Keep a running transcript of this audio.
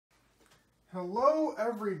Hello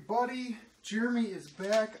everybody, Jeremy is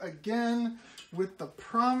back again with the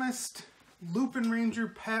promised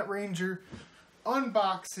Lupinranger Patranger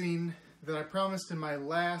unboxing that I promised in my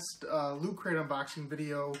last Loot Crate unboxing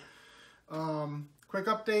video. Quick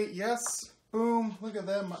update, yes, boom, look at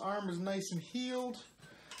that, my arm is nice and healed.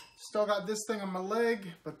 Still got this thing on my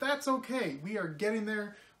leg, but that's okay. We are getting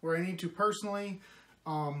there where I need to personally.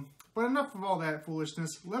 But enough of all that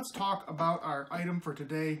foolishness. Let's talk about our item for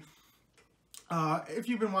today. If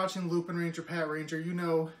you've been watching Lupinranger, Patranger, you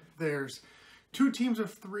know there's two teams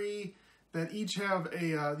of three that each have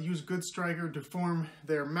a use Good Striker to form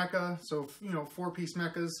their mecha. So, you know, 4-piece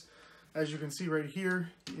mechas. As you can see right here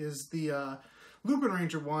is the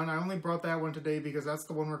Lupinranger one. I only brought that one today because that's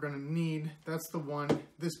the one we're going to need. That's the one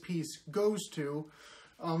this piece goes to.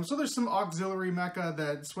 So there's some auxiliary mecha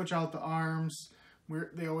that switch out the arms.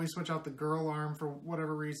 They always switch out the girl arm for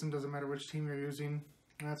whatever reason. Doesn't matter which team you're using.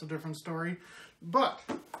 That's a different story. But,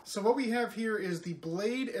 so what we have here is the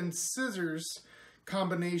blade and scissors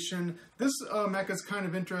combination. This mecha is kind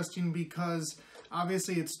of interesting because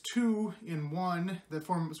obviously it's 2 in 1 that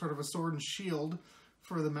form sort of a sword and shield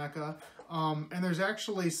for the mecha. And there's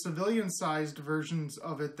actually civilian-sized versions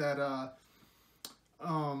of it that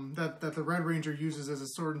that the Red Ranger uses as a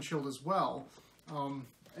sword and shield as well.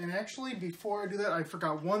 And actually, before I do that, I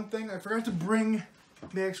forgot one thing. I forgot to bring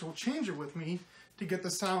the actual changer with me to get the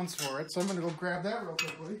sounds for it. So I'm going to go grab that real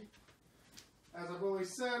quickly. As I've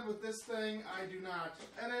always said with this thing, I do not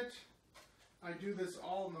edit. I do this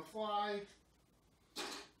all on the fly.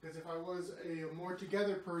 Because if I was a more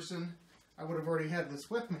together person, I would have already had this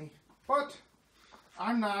with me. But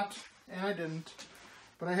I'm not, and I didn't.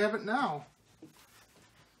 But I have it now.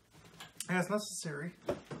 As necessary,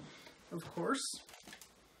 of course.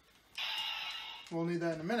 We'll need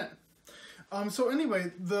that in a minute. So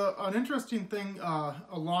anyway, an interesting thing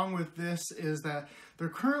along with this is that they're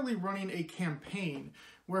currently running a campaign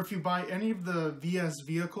where if you buy any of the VS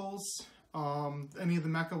vehicles, any of the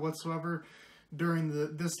mecha whatsoever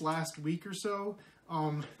during this last week or so,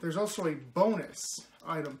 there's also a bonus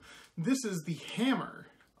item. This is the hammer.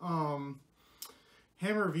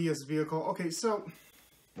 Hammer VS vehicle. Okay, so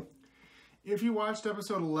if you watched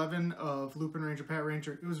episode 11 of Lupinranger,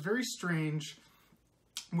 Patranger, it was very strange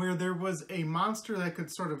where there was a monster that could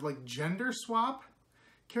sort of like gender swap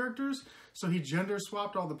characters. So he gender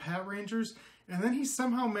swapped all the Patrangers, and then he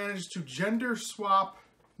somehow managed to gender swap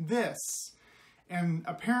this. And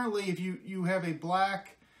apparently if you have a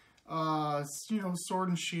black sword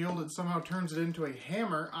and shield, it somehow turns it into a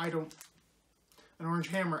hammer. An orange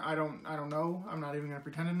hammer, I don't know. I'm not even gonna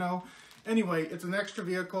pretend to know. Anyway, it's an extra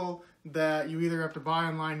vehicle that you either have to buy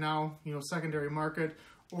online now, you know, secondary market,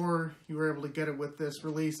 or you were able to get it with this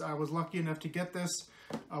release. I was lucky enough to get this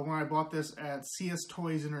when I bought this at CS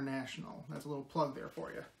Toys International. That's a little plug there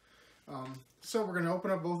for you. So we're going to open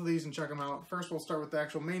up both of these and check them out. First, we'll start with the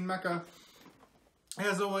actual main mecha.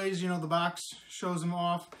 As always, you know, the box shows them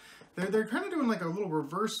off. They're kind of doing like a little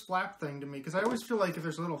reverse flap thing to me, because I always feel like if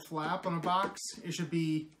there's a little flap on a box, it should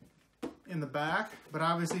be in the back. But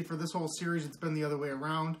obviously for this whole series, it's been the other way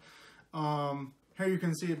around. Here you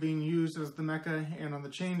can see it being used as the mecha and on the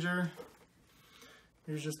changer.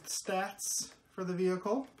 Here's just the stats for the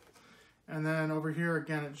vehicle. And then over here,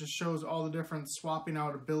 again, it just shows all the different swapping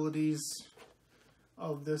out abilities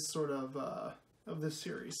of this sort of this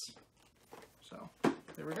series. So,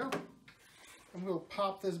 there we go. I'm going to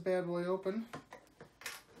pop this bad boy open.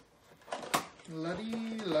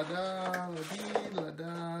 La-dee-la-da,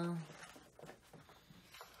 la-dee-la-da.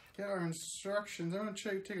 Get our instructions. I'm going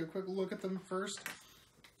to take a quick look at them first.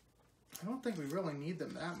 I don't think we really need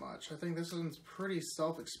them that much. I think this one's pretty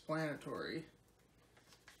self-explanatory.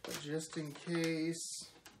 But just in case.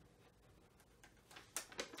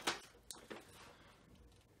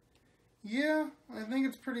 Yeah, I think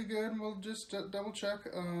it's pretty good. We'll just double check.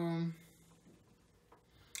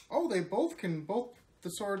 Oh, the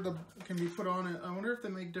sword can be put on it. I wonder if they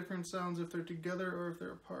make different sounds if they're together or if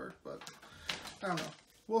they're apart, but I don't know.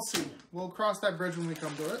 We'll see. We'll cross that bridge when we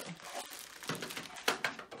come to it.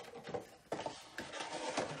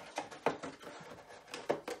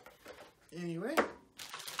 Anyway.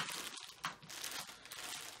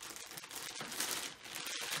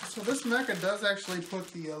 So this mecha does actually put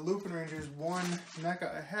the Lupinrangers one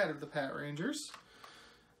mecha ahead of the Patrangers.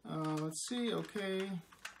 Let's see, okay.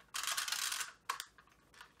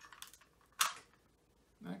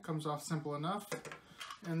 That comes off simple enough.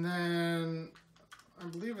 And then I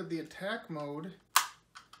believe at the attack mode,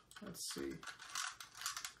 let's see.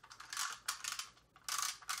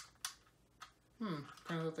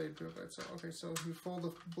 Kind of what they do it by itself. Okay, so you fold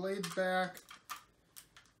the blades back.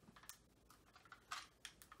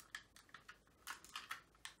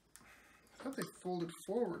 thought they folded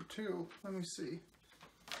forward too. Let me see.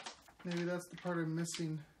 Maybe that's the part I'm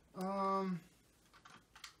missing. Oh.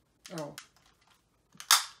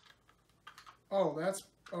 Oh, that's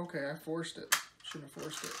okay. I forced it. Shouldn't have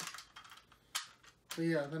forced it. But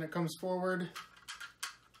yeah, then it comes forward.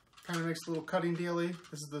 Kind of makes a little cutting dealy.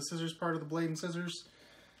 This is the scissors part of the blade and scissors.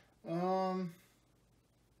 And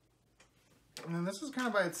then this is kind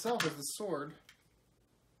of by itself as the sword.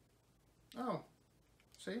 Oh,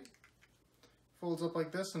 see? Folds up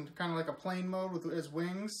like this and kind of like a plane mode with its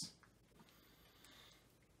wings.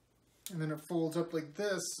 And then it folds up like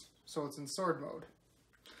this, so it's in sword mode.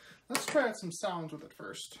 Let's try out some sounds with it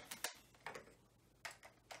first.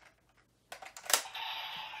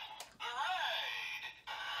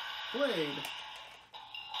 Blade.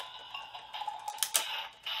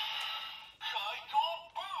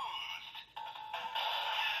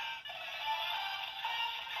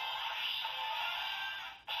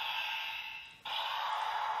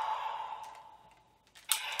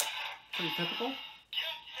 Pretty typical.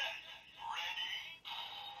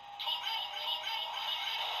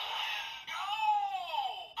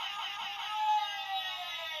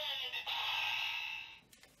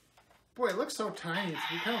 Boy, it looks so tiny.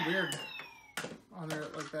 It's kind of weird on there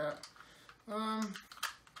like that.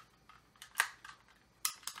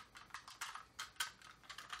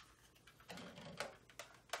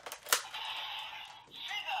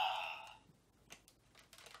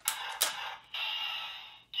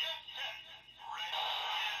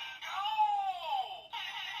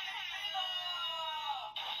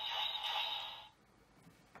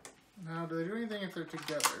 Now, do they do anything if they're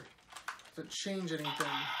together? Does it change anything?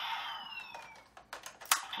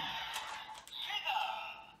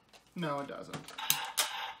 No, it doesn't.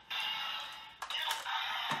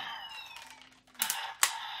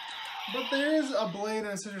 But there is a blade and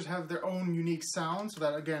a scissors have their own unique sound, so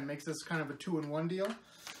that again makes this kind of a 2-in-1 deal.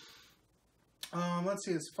 Let's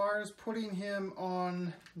see, as far as putting him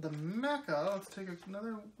on the mecha, let's take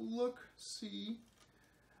another look, see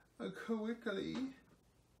quickly.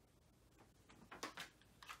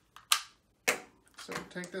 So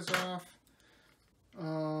take this off.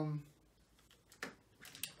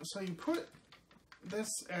 So you put this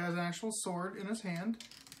as an actual sword in his hand.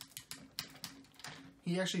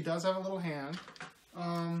 He actually does have a little hand.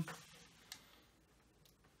 Oh,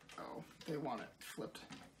 they want it flipped.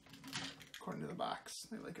 According to the box,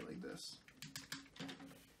 they like it like this.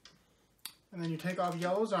 And then you take off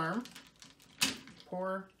Yellow's arm.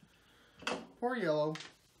 Poor Yellow.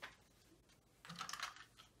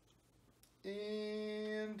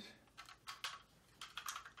 And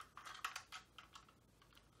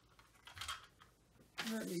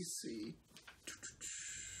let me see.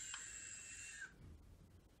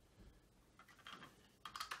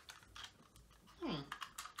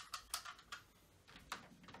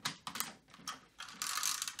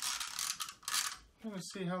 Let me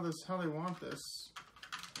see how they want this.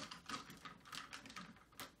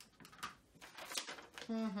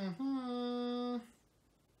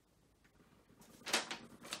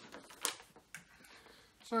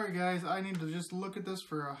 Sorry guys, I need to just look at this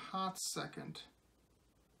for a hot second.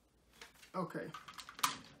 Okay,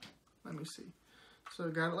 let me see. So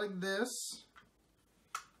I got it like this.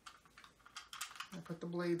 I put the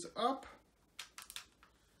blades up,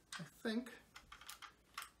 I think.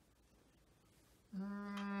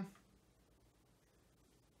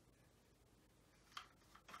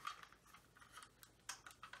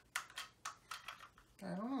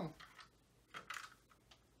 I don't know.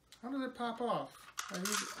 How did it pop off?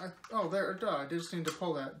 Oh, there, duh, I just need to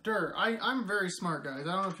pull that. I'm very smart, guys.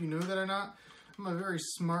 I don't know if you knew that or not. I'm a very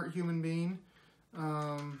smart human being.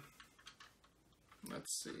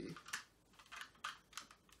 Let's see.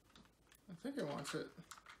 I think it wants it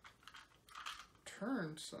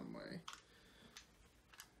turned some way.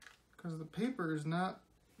 Because the paper is not...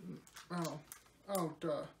 Oh,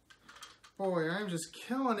 duh. Boy, I'm just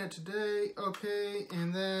killing it today. Okay,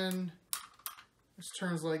 and then this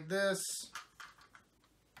turns like this.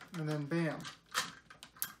 And then bam.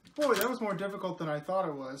 Boy, that was more difficult than I thought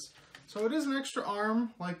it was. So it is an extra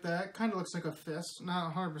arm like that. Kind of looks like a fist.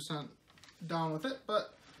 Not 100% down with it,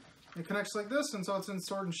 but it connects like this, and so it's in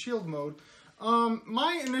sword and shield mode.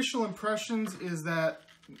 My initial impressions is that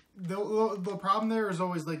the problem there is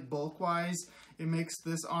always like bulk-wise. It makes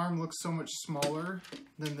this arm look so much smaller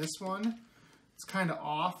than this one. It's kind of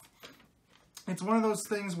off. It's one of those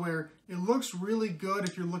things where it looks really good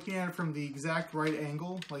if you're looking at it from the exact right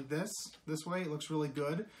angle, like this way, it looks really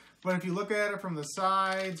good. But if you look at it from the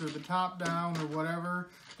sides or the top down or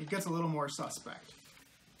whatever, it gets a little more suspect.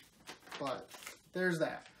 But there's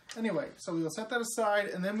that. Anyway, so we will set that aside,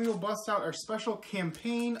 and then we will bust out our special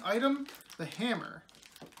campaign item, the hammer.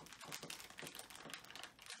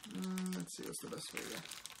 Let's see, what's the best way to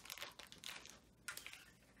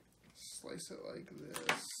slice it like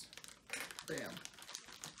this. Bam.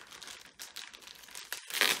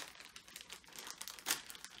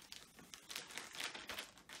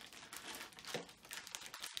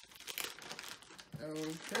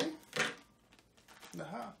 Okay.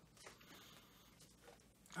 Aha.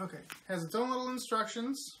 Okay. Has its own little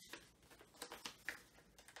instructions.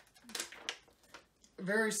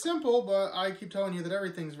 Very simple, but I keep telling you that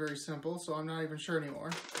everything's very simple, so I'm not even sure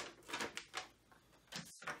anymore.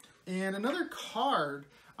 And another card.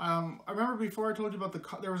 I remember before I told you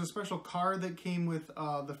about there was a special card that came with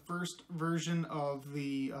the first version of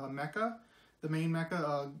the mecha. The main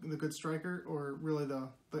mecha, the Good Striker, or really the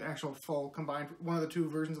actual full combined, one of the two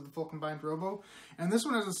versions of the full combined Robo. And this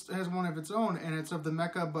one has one of its own, and it's of the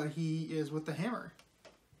mecha, but he is with the hammer.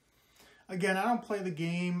 Again, I don't play the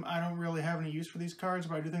game. I don't really have any use for these cards,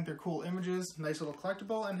 but I do think they're cool images, nice little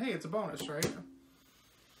collectible, and hey, it's a bonus, right?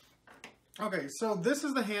 Okay, so this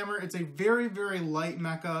is the hammer. It's a very, very light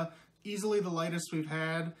mecha, easily the lightest we've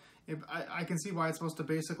had. I can see why it's supposed to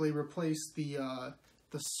basically replace the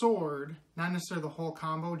sword, not necessarily the whole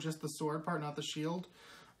combo, just the sword part, not the shield.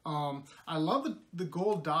 I love the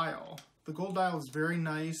gold dial. The gold dial is very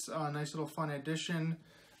nice, nice little fun addition.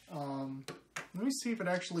 Let me see if it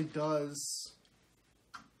actually does,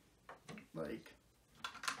 like,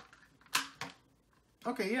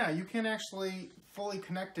 okay, yeah, you can actually fully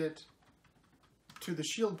connect it to the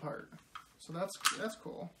shield part. So that's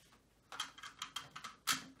cool.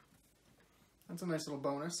 That's a nice little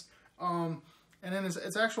bonus. And then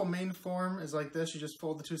its actual main form is like this. You just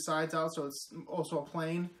fold the two sides out, so it's also a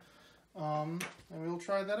plane. And we'll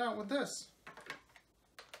try that out with this.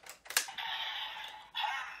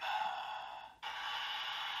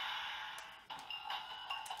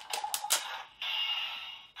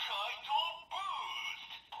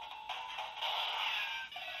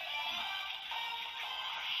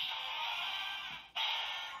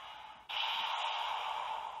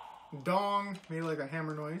 Dong, made like a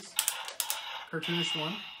hammer noise. Cartoonish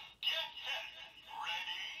one.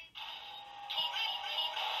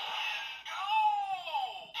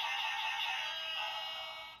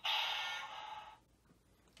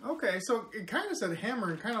 Okay, so it kind of said hammer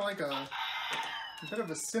and kind of like a bit of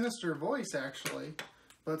a sinister voice, actually.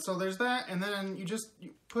 But so there's that, and then you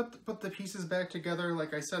put the pieces back together,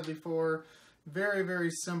 like I said before. Very, very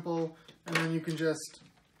simple, and then you can just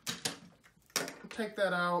take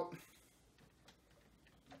that out,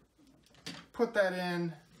 put that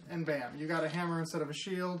in, and bam, you got a hammer instead of a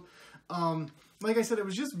shield. Like I said, it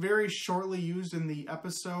was just very shortly used in the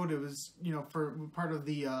episode. It was, you know, for part of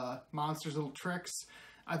the monsters' little tricks.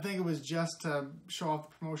 I think it was just to show off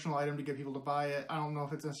the promotional item to get people to buy it. I don't know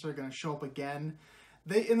if it's necessarily going to show up again.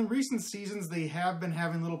 In the recent seasons, they have been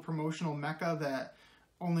having little promotional mecha that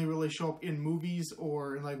only really show up in movies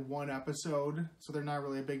or in like one episode, so they're not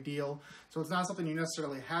really a big deal. So it's not something you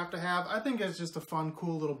necessarily have to have. I think it's just a fun,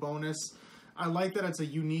 cool little bonus. I like that it's a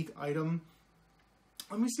unique item.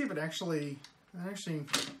 Let me see if it actually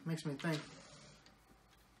makes me think.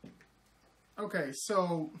 Okay,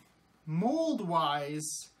 so mold-wise,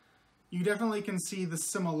 you definitely can see the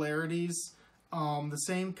similarities. The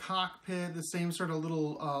same cockpit, the same sort of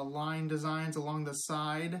little line designs along the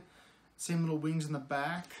side. Same little wings in the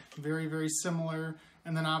back, very, very similar,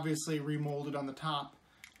 and then obviously remolded on the top.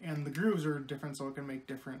 And the grooves are different, so it can make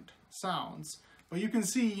different sounds. But you can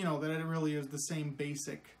see, you know, that it really is the same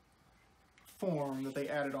basic form that they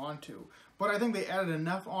added onto. But I think they added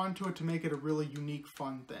enough onto it to make it a really unique,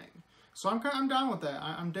 fun thing. So I'm down with that.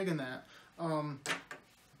 I'm digging that.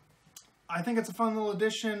 I think it's a fun little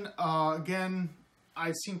addition. Again,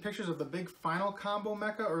 I've seen pictures of the big final combo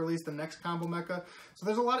mecha, or at least the next combo mecha. So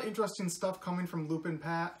there's a lot of interesting stuff coming from Lupin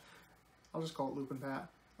Pat. I'll just call it Lupin Pat,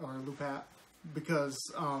 or Lupat, because,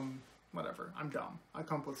 whatever, I'm dumb. I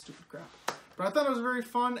come up with stupid crap. But I thought it was very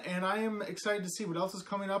fun, and I am excited to see what else is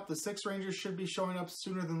coming up. The Six Rangers should be showing up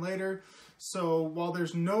sooner than later. So while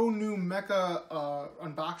there's no new mecha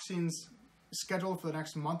unboxings scheduled for the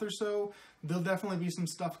next month or so, there'll definitely be some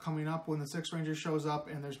stuff coming up when the Six Rangers shows up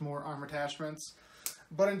and there's more arm attachments.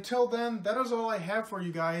 But until then, that is all I have for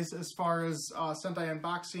you guys as far as Sentai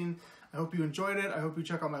unboxing. I hope you enjoyed it. I hope you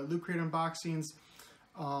check out my Loot Crate unboxings.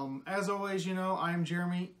 As always, you know, I am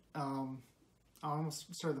Jeremy. I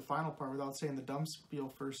almost started the final part without saying the dumb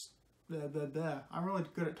spiel first. I'm really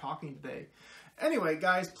good at talking today. Anyway,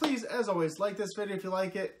 guys, please, as always, like this video if you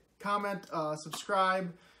like it. Comment,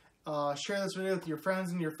 subscribe, Share this video with your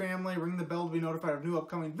friends and your family. Ring the bell to be notified of new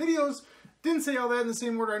upcoming videos. Didn't say all that in the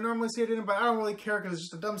same order I normally say it in, but I don't really care because it's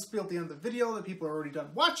just a dumb spiel at the end of the video that people are already done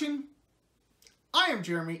watching. I am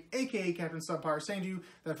Jeremy, aka Captain Subpar, saying to you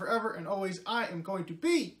that forever and always I am going to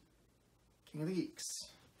be King of the Geeks.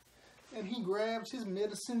 And he grabs his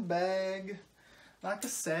medicine bag like a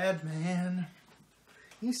sad man.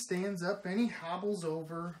 He stands up and he hobbles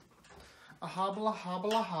over. A hobble,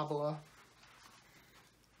 hobble, hobble.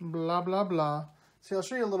 Blah, blah, blah. See, I'll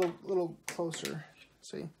show you a little closer.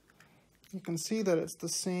 See, you can see that it's the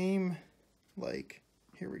same, like,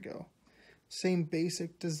 here we go. Same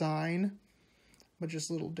basic design, but just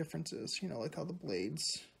little differences. You know, like how the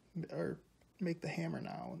blades make the hammer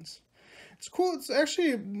now. It's cool. It's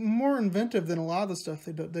actually more inventive than a lot of the stuff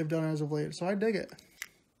they've done as of late, so I dig it.